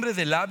 soy un hombre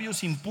de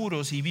labios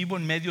impuros y vivo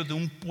en medio de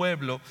un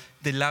pueblo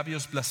de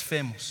labios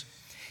blasfemos.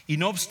 Y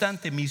no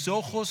obstante, mis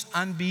ojos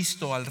han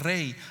visto al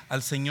Rey,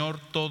 al Señor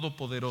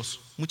Todopoderoso.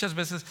 Muchas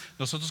veces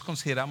nosotros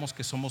consideramos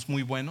que somos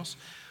muy buenos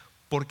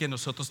porque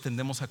nosotros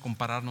tendemos a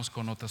compararnos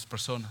con otras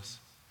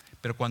personas.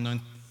 Pero cuando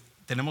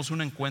tenemos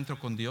un encuentro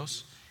con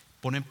Dios,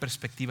 pone en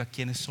perspectiva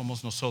quiénes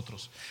somos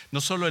nosotros.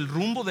 No solo el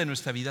rumbo de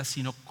nuestra vida,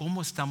 sino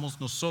cómo estamos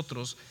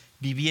nosotros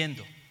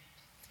viviendo.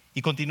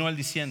 Y continúa él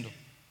diciendo: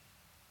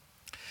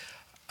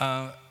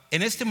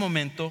 en este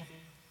momento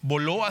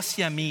voló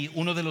hacia mí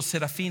uno de los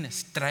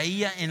serafines,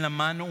 traía en la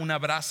mano una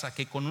brasa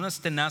que con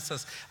unas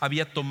tenazas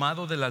había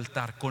tomado del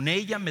altar. Con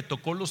ella me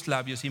tocó los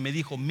labios y me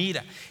dijo: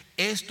 mira,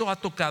 esto ha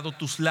tocado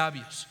tus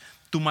labios,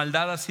 tu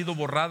maldad ha sido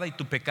borrada y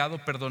tu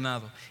pecado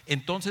perdonado.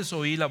 Entonces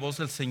oí la voz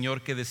del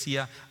Señor que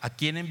decía: ¿a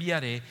quién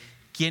enviaré?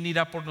 ¿Quién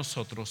irá por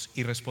nosotros?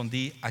 Y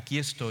respondí: aquí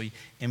estoy,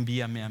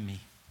 envíame a mí.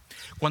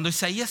 Cuando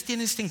Isaías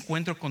tiene este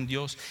encuentro con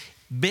Dios,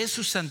 ve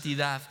su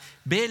santidad,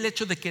 ve el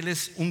hecho de que Él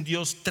es un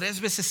Dios 3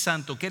 veces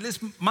santo, que Él es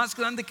más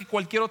grande que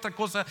cualquier otra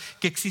cosa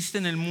que existe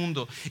en el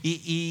mundo,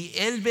 y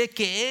Él ve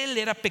que Él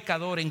era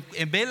pecador,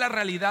 ve la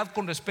realidad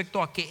con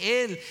respecto a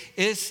que Él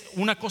es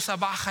una cosa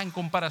baja en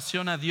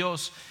comparación a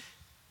Dios.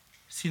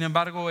 Sin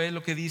embargo, Él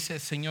lo que dice: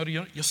 Señor,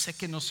 yo sé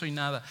que no soy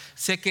nada,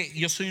 sé que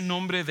yo soy un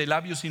hombre de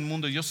labios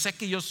inmundos, yo sé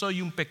que yo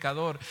soy un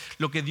pecador.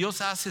 Lo que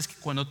Dios hace es que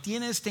cuando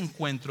tiene este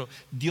encuentro,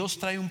 Dios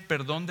trae un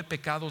perdón de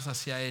pecados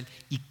hacia Él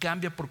y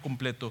cambia por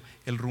completo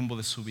el rumbo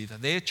de su vida.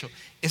 De hecho,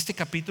 este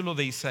capítulo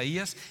de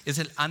Isaías es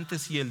el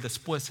antes y el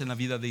después en la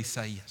vida de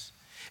Isaías.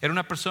 Era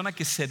una persona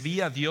que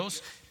servía a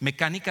Dios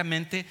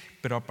mecánicamente,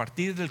 pero a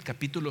partir del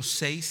capítulo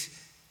 6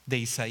 de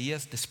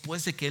Isaías,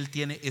 después de que él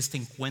tiene este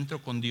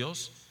encuentro con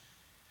Dios,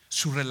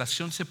 su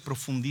relación se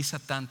profundiza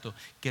tanto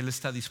que él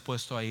está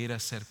dispuesto a ir a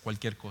hacer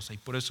cualquier cosa. Y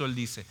por eso él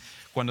dice,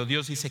 cuando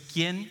Dios dice: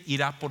 ¿quién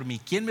irá por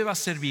mí? ¿Quién me va a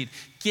servir?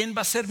 ¿Quién va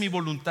a hacer mi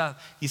voluntad?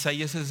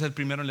 Isaías es el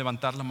primero en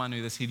levantar la mano y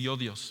decir: yo,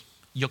 Dios,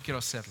 yo quiero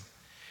hacerlo.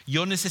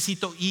 Yo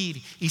necesito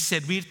ir y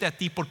servirte a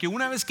ti, porque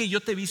una vez que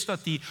yo te he visto a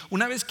ti,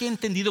 una vez que he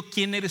entendido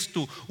quién eres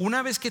tú,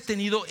 una vez que he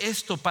tenido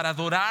esto para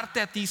adorarte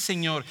a ti,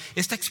 Señor,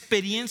 esta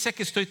experiencia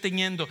que estoy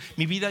teniendo,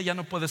 mi vida ya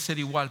no puede ser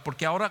igual.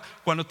 Porque ahora,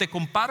 cuando te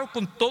comparo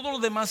con todo lo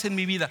demás en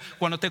mi vida,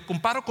 cuando te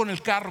comparo con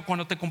el carro,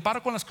 cuando te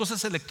comparo con las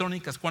cosas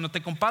electrónicas, cuando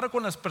te comparo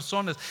con las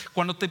personas,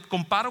 cuando te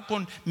comparo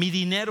con mi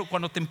dinero,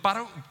 cuando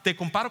te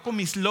comparo con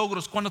mis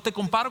logros, cuando te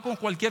comparo con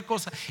cualquier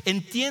cosa,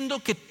 entiendo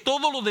que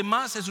todo lo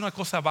demás es una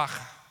cosa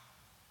baja.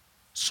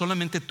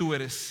 Solamente tú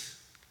eres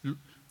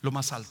lo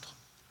más alto.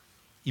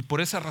 Y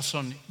por esa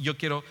razón yo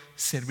quiero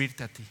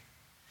servirte a ti.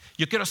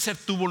 Yo quiero hacer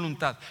tu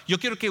voluntad. Yo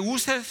quiero que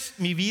uses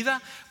mi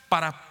vida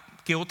para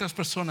que otras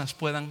personas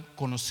puedan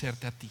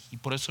conocerte a ti. Y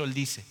por eso Él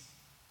dice: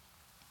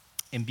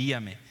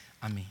 envíame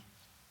a mí.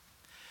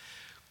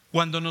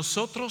 Cuando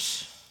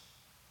nosotros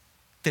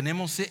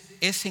tenemos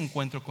ese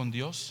encuentro con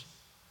Dios,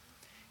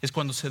 es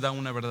cuando se da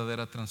una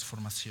verdadera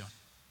transformación.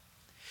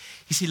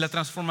 Y si la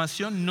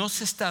transformación no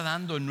se está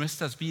dando en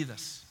nuestras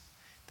vidas,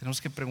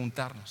 tenemos que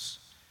preguntarnos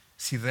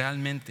si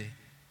realmente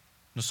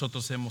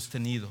nosotros hemos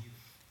tenido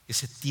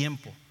ese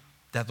tiempo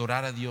de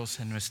adorar a Dios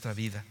en nuestra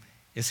vida,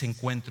 ese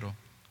encuentro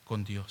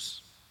con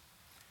Dios.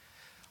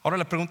 Ahora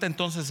la pregunta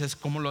entonces es: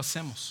 ¿cómo lo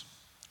hacemos?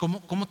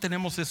 ¿Cómo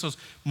tenemos esos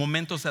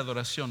momentos de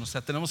adoración? O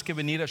sea, tenemos que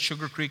venir a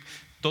Sugar Creek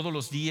todos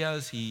los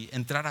días y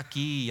entrar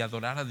aquí y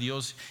adorar a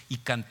Dios y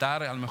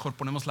cantar. A lo mejor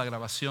ponemos la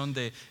grabación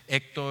de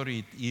Héctor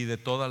y de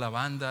toda la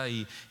banda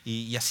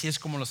y así es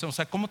como lo hacemos. O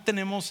sea, ¿cómo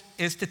tenemos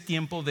este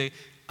tiempo de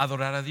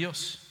adorar a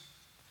Dios?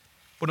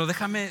 Bueno,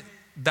 déjame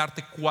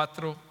darte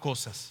 4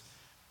 cosas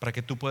para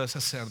que tú puedas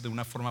hacer de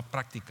una forma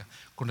práctica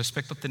con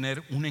respecto a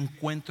tener un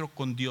encuentro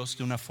con Dios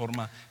de una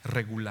forma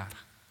regular.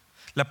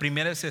 La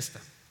primera es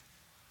esta: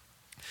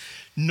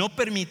 no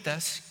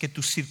permitas que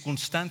tus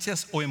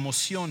circunstancias o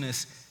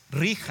emociones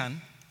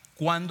rijan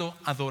cuando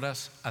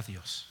adoras a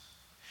Dios.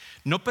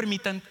 No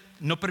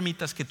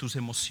permitas que tus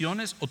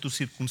emociones o tus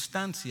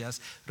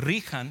circunstancias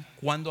rijan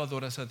cuando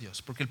adoras a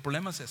Dios, porque el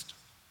problema es esto.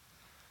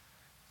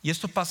 Y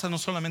esto pasa no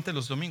solamente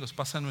los domingos,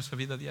 pasa en nuestra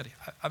vida diaria.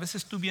 A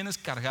veces tú vienes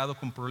cargado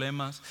con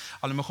problemas.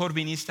 A lo mejor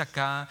viniste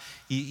acá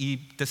y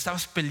te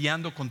estabas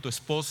peleando con tu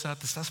esposa,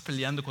 te estabas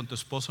peleando con tu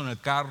esposo en el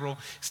carro.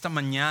 Esta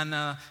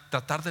mañana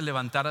tratar de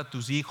levantar a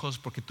tus hijos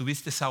porque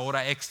tuviste esa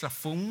hora extra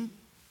fue un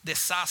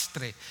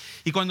desastre.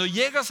 Y cuando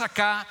llegas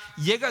acá,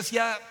 llegas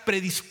ya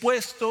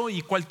predispuesto,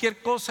 y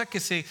cualquier cosa que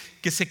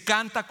se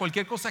canta,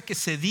 cualquier cosa que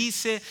se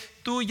dice,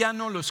 tú ya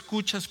no lo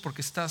escuchas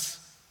porque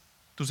estás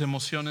tus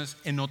emociones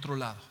en otro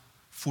lado,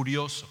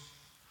 furioso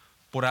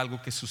por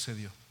algo que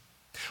sucedió.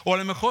 O a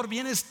lo mejor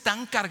vienes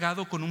tan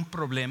cargado con un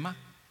problema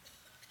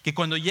que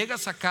cuando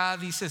llegas acá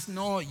dices: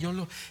 no, yo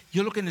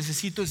lo que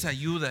necesito es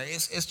ayuda.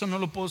 Esto no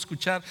lo puedo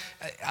escuchar.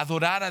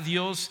 Adorar a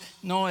Dios,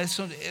 no,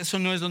 eso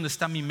no es donde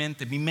está mi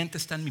mente. Mi mente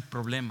está en mi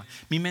problema.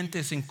 Mi mente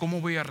es en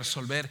cómo voy a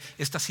resolver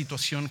esta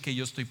situación que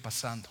yo estoy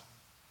pasando.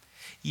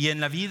 Y en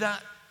la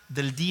vida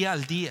del día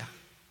al día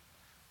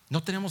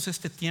no tenemos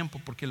este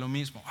tiempo, porque lo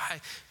mismo: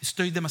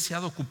 estoy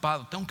demasiado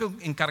ocupado, tengo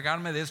que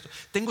encargarme de esto,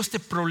 tengo este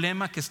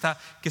problema que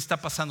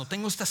está pasando,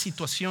 tengo esta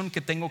situación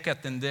que tengo que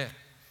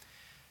atender.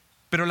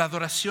 Pero la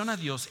adoración a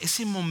Dios,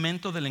 ese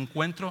momento del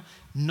encuentro,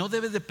 no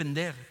debe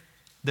depender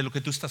de lo que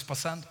tú estás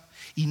pasando,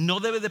 y no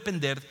debe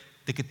depender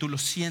de que tú lo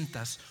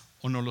sientas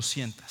o no lo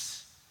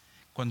sientas.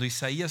 Cuando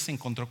Isaías se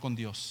encontró con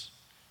Dios,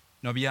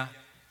 no había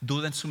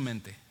duda en su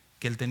mente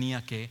que él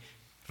tenía que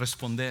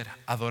responder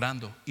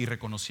adorando y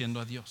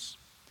reconociendo a Dios.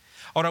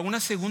 Ahora,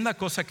 una segunda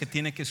cosa que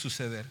tiene que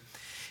suceder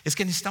es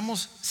que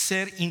necesitamos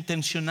ser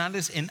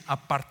intencionales en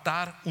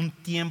apartar un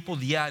tiempo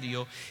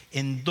diario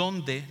en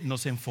donde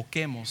nos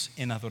enfoquemos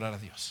en adorar a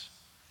Dios.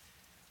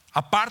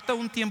 Aparta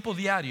un tiempo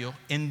diario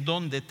en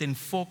donde te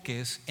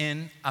enfoques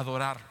en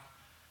adorarlo.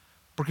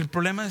 Porque el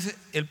problema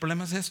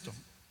es esto: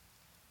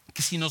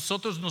 que si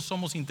nosotros no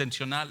somos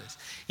intencionales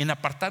en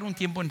apartar un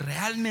tiempo, en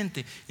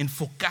realmente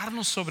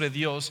enfocarnos sobre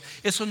Dios,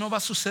 eso no va a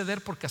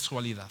suceder por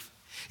casualidad.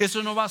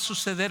 Eso no va a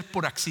suceder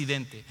por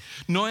accidente.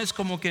 No es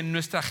como que en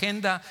nuestra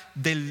agenda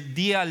del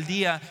día al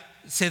día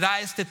se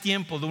da este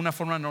tiempo de una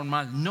forma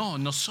normal. No,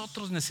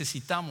 nosotros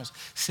necesitamos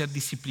ser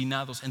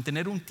disciplinados en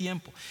tener un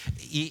tiempo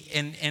y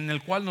en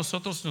el cual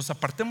nosotros nos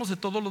apartemos de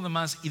todo lo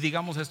demás y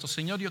digamos esto: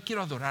 Señor, yo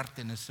quiero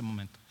adorarte en este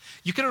momento.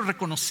 Yo quiero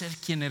reconocer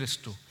quién eres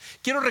tú.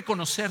 Quiero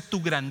reconocer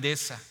tu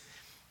grandeza.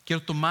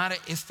 Quiero tomar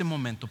este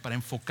momento para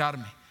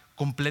enfocarme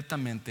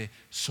completamente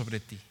sobre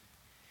ti.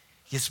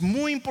 Y es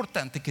muy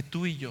importante que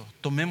tú y yo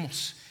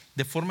tomemos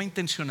de forma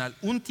intencional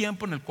un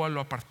tiempo en el cual lo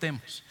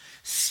apartemos,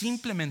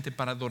 simplemente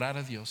para adorar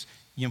a Dios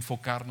y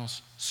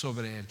enfocarnos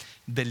sobre Él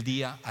del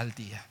día al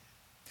día.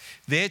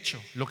 De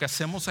hecho, lo que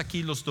hacemos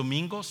aquí los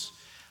domingos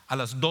a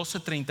las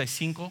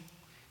 12:35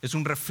 es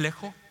un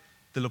reflejo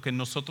de lo que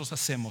nosotros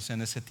hacemos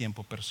en ese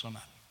tiempo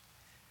personal.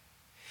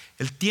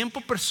 El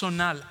tiempo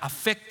personal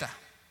afecta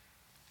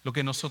lo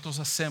que nosotros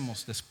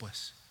hacemos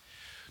después.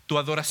 Tu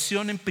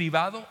adoración en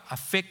privado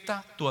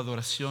afecta tu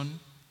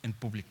adoración en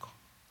público.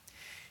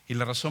 Y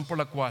la razón por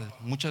la cual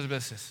muchas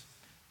veces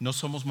no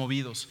somos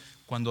movidos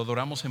cuando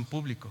adoramos en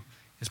público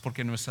es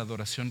porque nuestra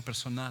adoración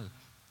personal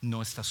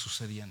no está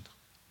sucediendo.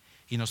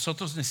 Y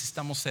nosotros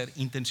necesitamos ser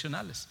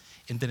intencionales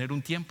en tener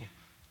un tiempo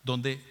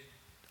donde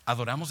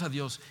adoramos a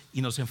Dios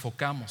y nos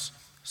enfocamos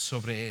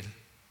sobre Él.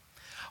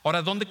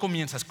 Ahora, ¿dónde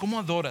comienzas? ¿Cómo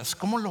adoras?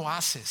 ¿Cómo lo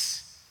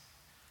haces?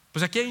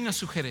 Pues aquí hay una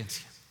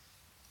sugerencia.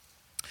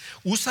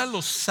 Usa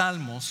los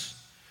salmos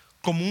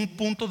como un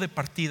punto de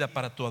partida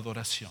para tu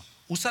adoración.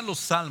 Usa los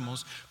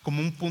salmos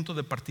como un punto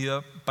de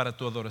partida para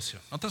tu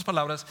adoración. En otras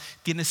palabras,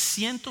 tienes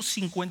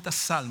 150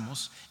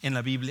 salmos en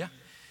la Biblia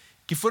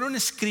que fueron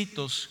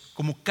escritos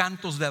como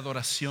cantos de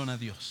adoración a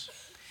Dios.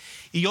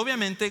 Y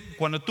obviamente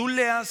cuando tú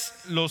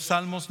leas los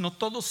salmos, no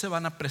todos se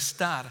van a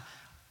prestar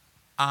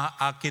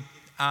a que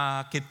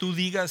a que tú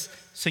digas,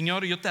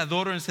 Señor, yo te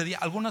adoro en ese día.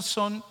 Algunos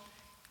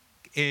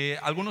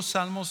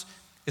salmos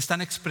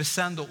están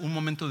expresando un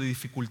momento de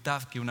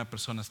dificultad que una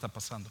persona está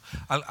pasando.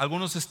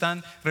 Algunos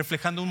están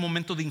reflejando un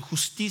momento de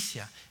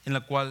injusticia en la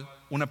cual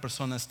una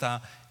persona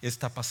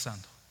está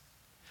pasando.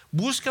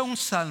 Busca un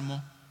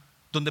salmo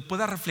donde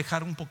pueda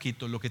reflejar un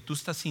poquito lo que tú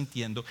estás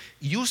sintiendo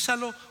y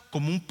úsalo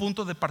como un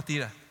punto de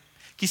partida.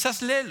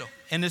 Quizás léelo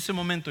en ese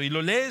momento y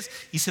lo lees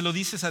y se lo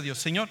dices a Dios,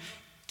 Señor,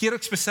 quiero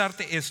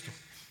expresarte esto.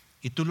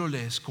 Y tú lo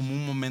lees como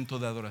un momento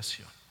de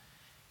adoración.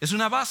 Es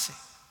una base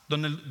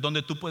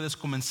donde tú puedes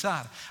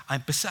comenzar a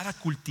empezar a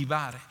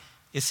cultivar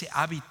ese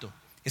hábito,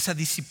 esa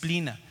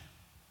disciplina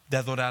de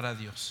adorar a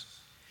Dios.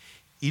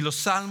 Y los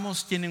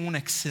salmos tienen una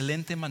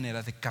excelente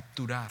manera de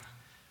capturar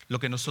lo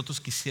que nosotros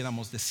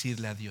quisiéramos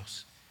decirle a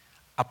Dios.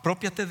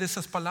 Aprópiate de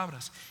esas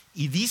palabras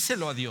y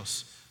díselo a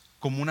Dios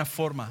como una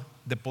forma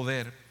de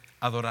poder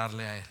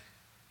adorarle a Él.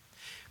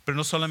 Pero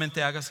no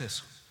solamente hagas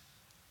eso,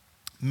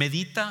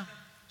 medita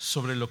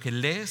sobre lo que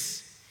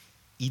lees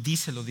y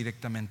díselo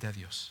directamente a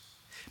Dios.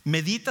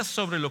 Medita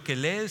sobre lo que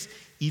lees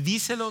y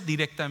díselo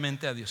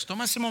directamente a Dios.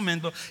 Toma ese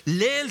momento,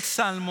 lee el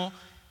salmo,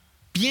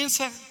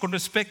 piensa con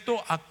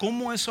respecto a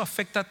cómo eso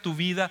afecta a tu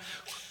vida,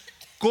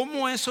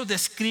 cómo eso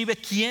describe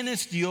quién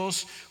es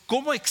Dios,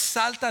 cómo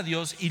exalta a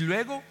Dios, y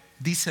luego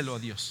díselo a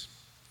Dios.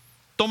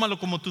 Tómalo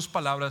como tus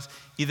palabras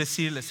y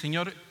decirle,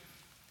 Señor,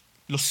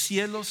 los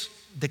cielos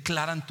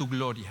declaran tu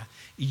gloria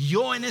y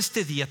yo en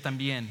este día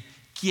también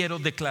quiero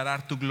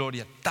declarar tu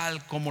gloria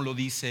tal como lo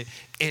dice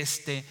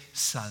este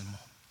salmo.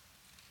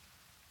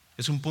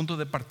 Es un punto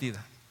de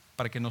partida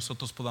para que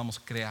nosotros podamos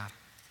crear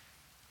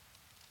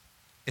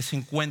ese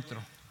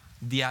encuentro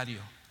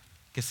diario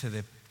que se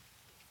dé.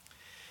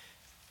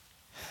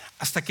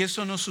 Hasta que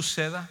eso no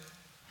suceda,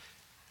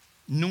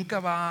 nunca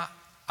va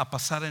a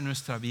pasar en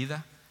nuestra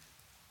vida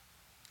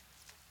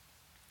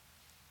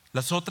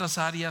las otras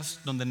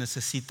áreas donde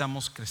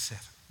necesitamos crecer,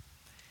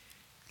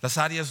 las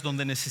áreas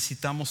donde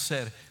necesitamos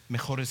ser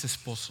mejores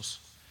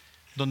esposos,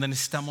 donde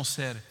necesitamos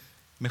ser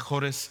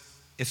mejores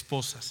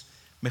esposas,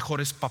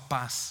 mejores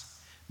papás,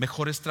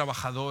 mejores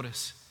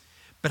trabajadores,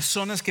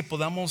 personas que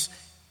podamos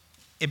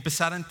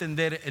empezar a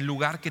entender el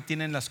lugar que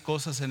tienen las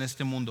cosas en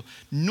este mundo.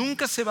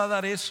 Nunca se va a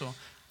dar eso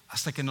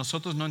hasta que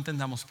nosotros no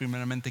entendamos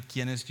primeramente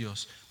quién es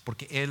Dios,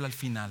 porque Él al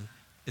final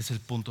es el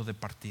punto de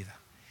partida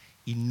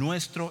y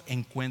nuestro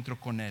encuentro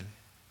con Él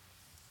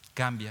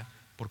cambia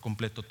por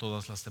completo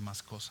todas las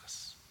demás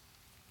cosas.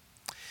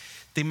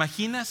 ¿Te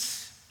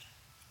imaginas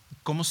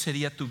cómo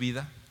sería tu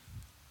vida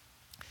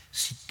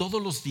si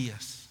todos los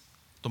días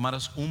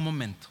tomaras un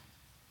momento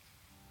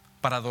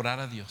para adorar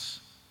a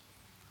Dios,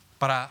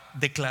 para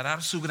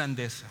declarar su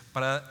grandeza,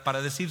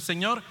 para decir,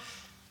 Señor,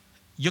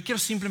 yo quiero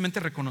simplemente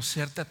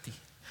reconocerte a ti,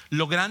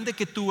 lo grande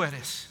que tú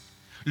eres,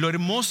 lo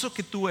hermoso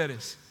que tú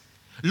eres,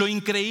 lo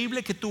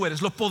increíble que tú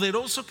eres, lo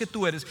poderoso que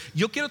tú eres?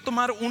 Yo quiero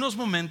tomar unos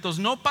momentos,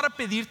 no para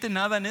pedirte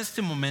nada en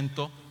este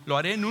momento, lo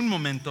haré en un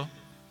momento,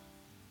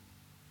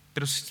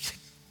 pero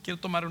quiero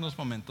tomar unos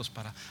momentos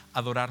para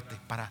adorarte,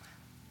 para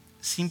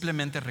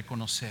simplemente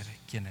reconocer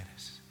quién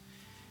eres.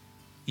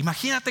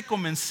 Imagínate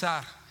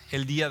comenzar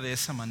el día de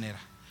esa manera.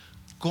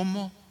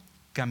 ¿Cómo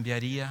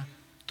cambiaría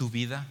tu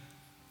vida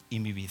y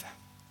mi vida?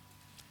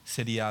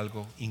 Sería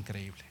algo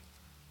increíble.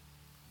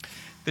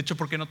 De hecho,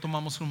 ¿por qué no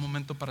tomamos un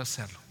momento para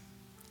hacerlo?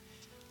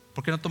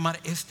 ¿Por qué no tomar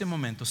este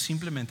momento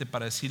simplemente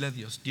para decirle a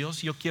Dios,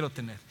 Dios, yo quiero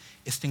tener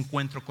este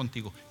encuentro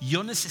contigo,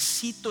 yo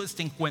necesito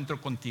este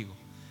encuentro contigo,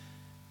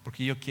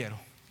 porque yo quiero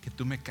que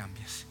tú me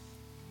cambies,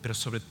 pero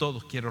sobre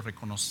todo quiero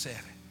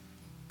reconocer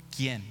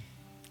quién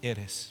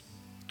eres